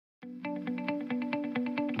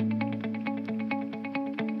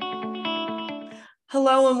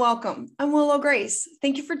Hello and welcome. I'm Willow Grace.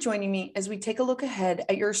 Thank you for joining me as we take a look ahead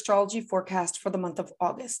at your astrology forecast for the month of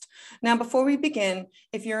August. Now, before we begin,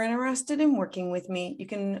 if you're interested in working with me, you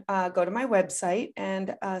can go to my website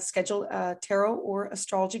and schedule a tarot or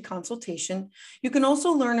astrology consultation. You can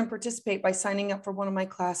also learn and participate by signing up for one of my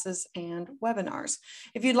classes and webinars.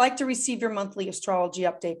 If you'd like to receive your monthly astrology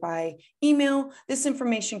update by email, this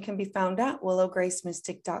information can be found at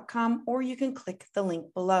willowgracemystic.com, or you can click the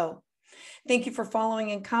link below. Thank you for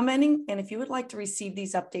following and commenting. And if you would like to receive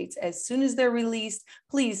these updates as soon as they're released,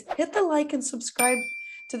 please hit the like and subscribe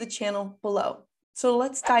to the channel below. So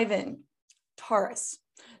let's dive in. Taurus.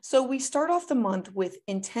 So we start off the month with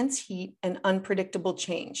intense heat and unpredictable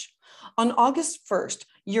change. On August 1st,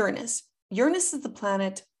 Uranus. Uranus is the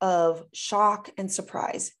planet of shock and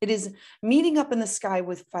surprise. It is meeting up in the sky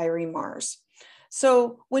with fiery Mars.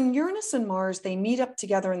 So when Uranus and Mars, they meet up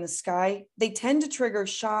together in the sky, they tend to trigger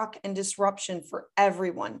shock and disruption for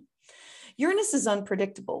everyone. Uranus is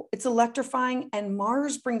unpredictable, it's electrifying, and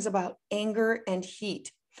Mars brings about anger and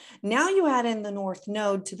heat. Now you add in the North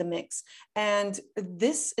Node to the mix, and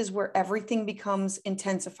this is where everything becomes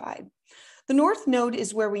intensified. The North Node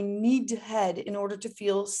is where we need to head in order to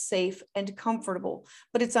feel safe and comfortable,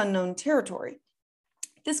 but it's unknown territory.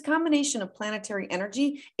 This combination of planetary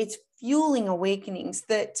energy, it's fueling awakenings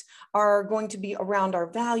that are going to be around our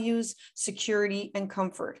values, security, and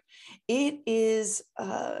comfort. It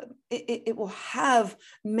will have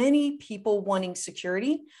many people wanting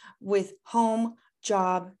security with home,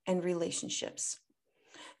 job, and relationships.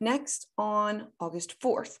 Next, on August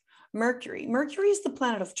 4th, Mercury. Mercury is the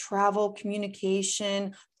planet of travel,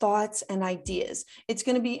 communication, thoughts, and ideas. It's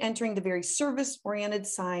going to be entering the very service-oriented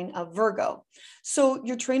sign of Virgo. So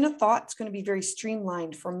your train of thought is going to be very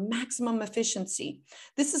streamlined for maximum efficiency.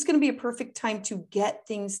 This is going to be a perfect time to get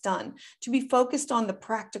things done, to be focused on the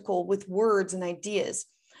practical with words and ideas.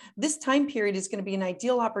 This time period is going to be an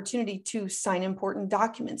ideal opportunity to sign important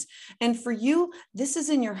documents. And for you, this is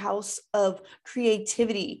in your house of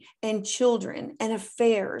creativity and children and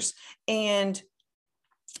affairs and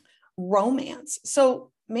romance. So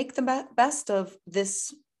make the best of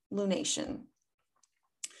this lunation.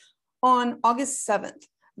 On August 7th,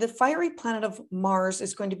 the fiery planet of Mars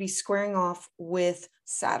is going to be squaring off with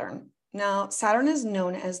Saturn. Now, Saturn is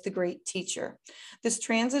known as the great teacher. This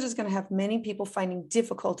transit is going to have many people finding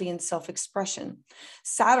difficulty in self-expression.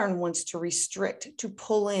 Saturn wants to restrict, to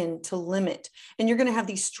pull in, to limit, and you're going to have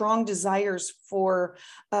these strong desires for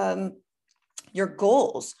your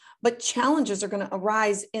goals, but challenges are going to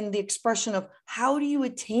arise in the expression of how do you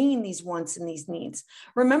attain these wants and these needs.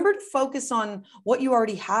 Remember to focus on what you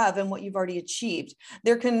already have and what you've already achieved.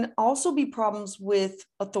 There can also be problems with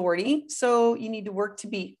authority, so you need to work to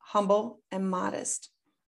be humble and modest.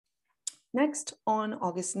 Next, on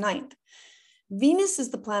August 9th, Venus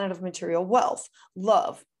is the planet of material wealth,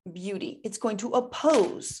 love, beauty. It's going to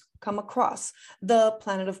come across the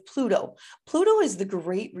planet of Pluto. Pluto is the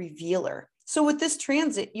great revealer. So with this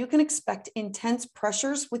transit, you can expect intense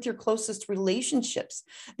pressures with your closest relationships.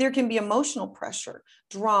 There can be emotional pressure,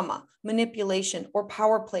 drama, manipulation, or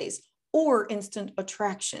power plays, or instant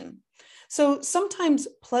attraction. So sometimes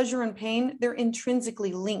pleasure and pain, they're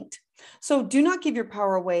intrinsically linked. So do not give your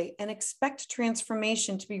power away and expect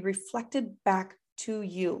transformation to be reflected back to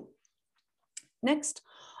you. Next,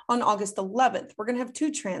 on August 11th, we're going to have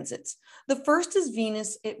two transits. The first is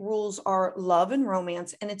Venus. It rules our love and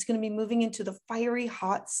romance, and it's going to be moving into the fiery,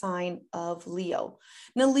 hot sign of Leo.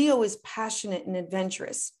 Now, Leo is passionate and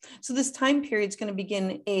adventurous. So this time period is going to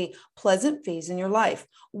begin a pleasant phase in your life,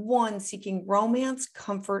 one seeking romance,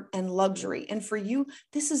 comfort, and luxury. And for you,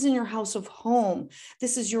 this is in your house of home.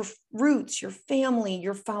 This is your roots, your family,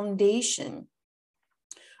 your foundation.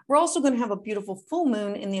 We're also going to have a beautiful full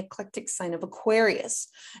moon in the eclectic sign of Aquarius.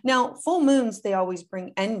 Now, full moons, they always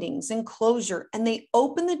bring endings and closure, and they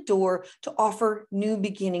open the door to offer new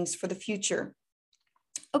beginnings for the future.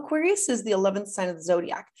 Aquarius is the 11th sign of the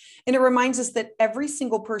zodiac, and it reminds us that every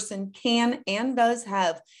single person can and does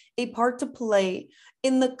have a part to play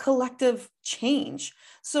in the collective change.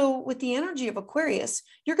 So with the energy of Aquarius,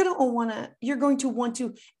 you're going to want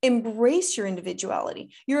to embrace your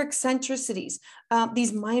individuality, your eccentricities,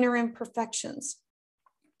 these minor imperfections.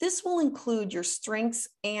 This will include your strengths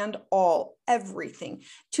and everything,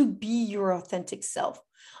 to be your authentic self.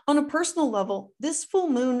 On a personal level, this full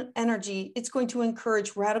moon energy, it's going to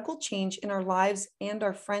encourage radical change in our lives and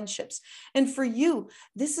our friendships. And for you,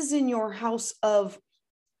 this is in your house of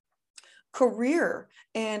career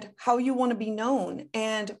and how you want to be known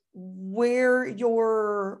and where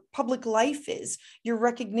your public life is, your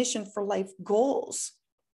recognition for life goals,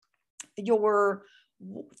 your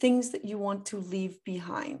things that you want to leave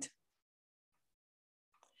behind.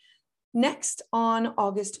 Next, on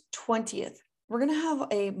August 20th, we're going to have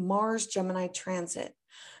a Mars Gemini transit.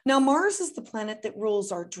 Now, Mars is the planet that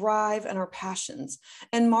rules our drive and our passions,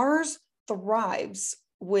 and Mars thrives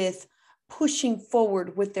with pushing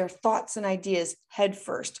forward with their thoughts and ideas head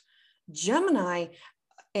first. Gemini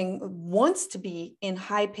wants to be in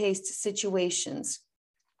high-paced situations,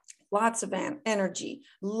 lots of energy,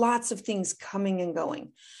 lots of things coming and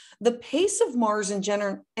going. The pace of Mars in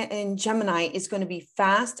Gemini is going to be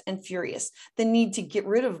fast and furious. The need to get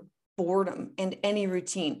rid of boredom and any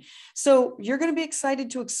routine. So you're going to be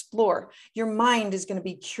excited to explore. Your mind is going to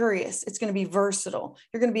be curious. It's going to be versatile.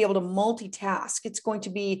 You're going to be able to multitask. It's going to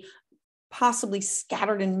be possibly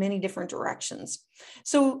scattered in many different directions.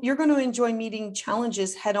 So you're going to enjoy meeting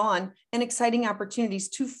challenges head on and exciting opportunities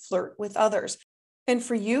to flirt with others. And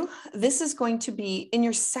for you, this is going to be in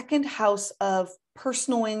your second house of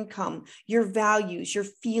personal income, your values, your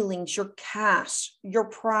feelings, your cash, your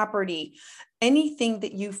property, anything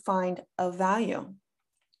that you find of value.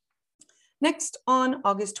 Next, on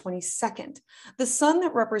August 22nd, the sun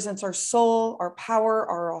that represents our soul, our power,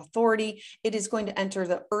 our authority, it is going to enter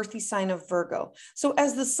the earthy sign of Virgo. So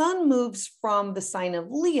as the sun moves from the sign of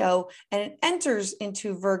Leo and it enters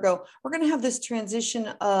into Virgo, we're going to have this transition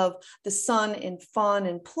of the sun in fun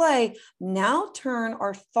and play now turn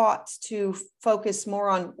our thoughts to focus more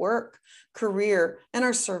on work, career, and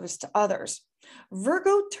our service to others.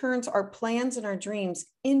 Virgo turns our plans and our dreams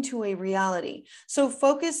into a reality. So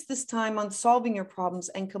focus this time on solving your problems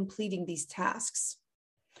and completing these tasks.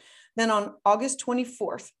 Then on August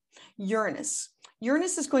 24th, Uranus.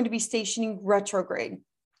 Uranus is going to be stationing retrograde.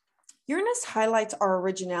 Uranus highlights our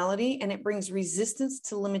originality and it brings resistance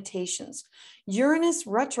to limitations. Uranus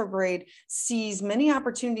retrograde sees many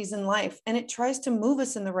opportunities in life and it tries to move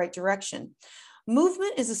us in the right direction.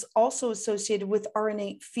 Movement is also associated with our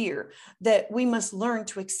innate fear that we must learn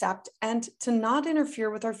to accept and to not interfere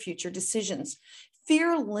with our future decisions.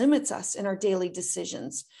 Fear limits us in our daily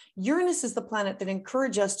decisions. Uranus is the planet that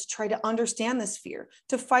encourages us to try to understand this fear,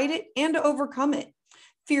 to fight it and to overcome it.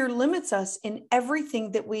 Fear limits us in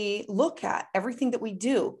everything that we look at, everything that we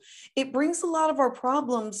do. It brings a lot of our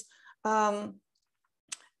problems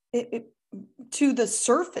to the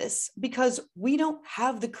surface because we don't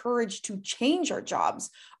have the courage to change our jobs,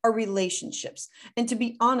 our relationships, and to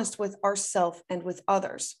be honest with ourselves and with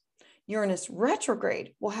others. Uranus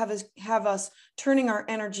retrograde will have us turning our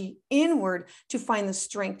energy inward to find the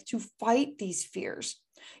strength to fight these fears.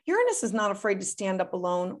 Uranus is not afraid to stand up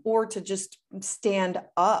alone or to just stand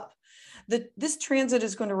up. This transit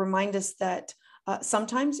is going to remind us that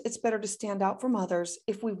sometimes it's better to stand out from others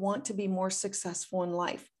if we want to be more successful in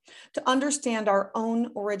life, to understand our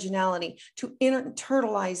own originality, to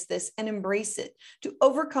internalize this and embrace it, to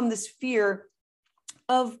overcome this fear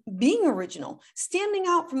of being original, standing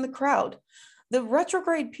out from the crowd. The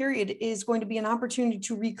retrograde period is going to be an opportunity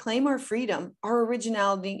to reclaim our freedom, our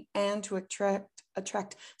originality, and to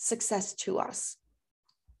attract success to us.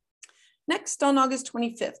 Next, on August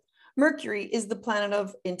 25th, Mercury is the planet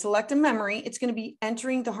of intellect and memory. It's going to be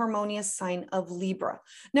entering the harmonious sign of Libra.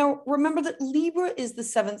 Now, remember that Libra is the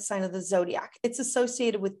 7th sign of the zodiac. It's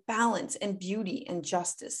associated with balance and beauty and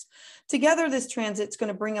justice. Together, this transit is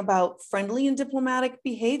going to bring about friendly and diplomatic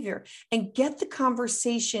behavior and get the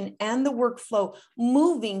conversation and the workflow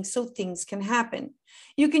moving so things can happen.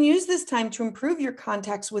 You can use this time to improve your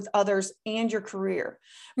contacts with others and your career.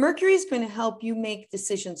 Mercury is going to help you make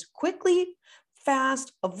decisions quickly,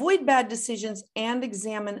 fast, avoid bad decisions, and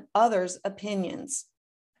examine others' opinions.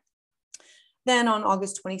 Then on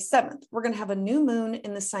August 27th, we're going to have a new moon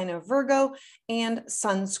in the sign of Virgo and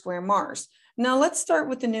Sun square Mars. Now let's start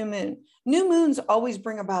with the new moon. New moons always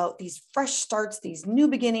bring about these fresh starts, these new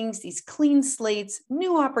beginnings, these clean slates,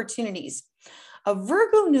 new opportunities. A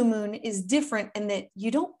Virgo new moon is different in that you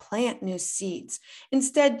don't plant new seeds.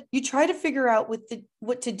 Instead, you try to figure out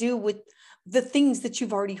what to do with the things that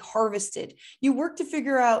you've already harvested. You work to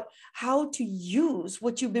figure out how to use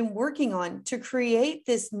what you've been working on to create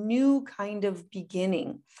this new kind of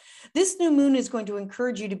beginning. This new moon is going to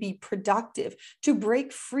encourage you to be productive, to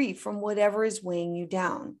break free from whatever is weighing you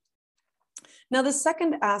down. Now, the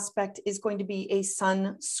second aspect is going to be a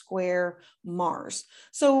Sun square Mars.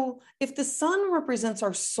 So if the sun represents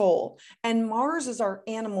our soul and Mars is our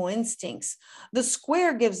animal instincts, the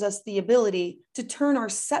square gives us the ability to turn our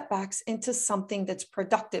setbacks into something that's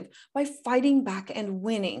productive by fighting back and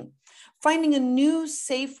winning, finding a new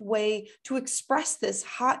safe way to express this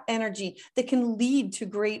hot energy that can lead to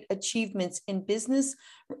great achievements in business,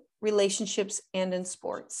 relationships, and in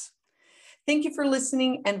sports. Thank you for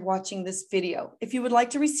listening and watching this video. If you would like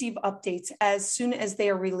to receive updates as soon as they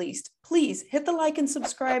are released, please hit the like and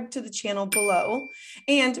subscribe to the channel below,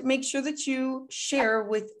 and make sure that you share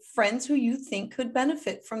with friends who you think could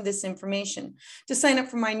benefit from this information. To sign up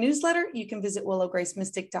for my newsletter, you can visit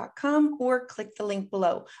willowgracemystic.com or click the link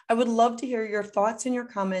below. I would love to hear your thoughts and your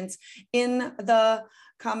comments in the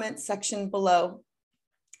comment section below.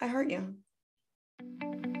 I heart you.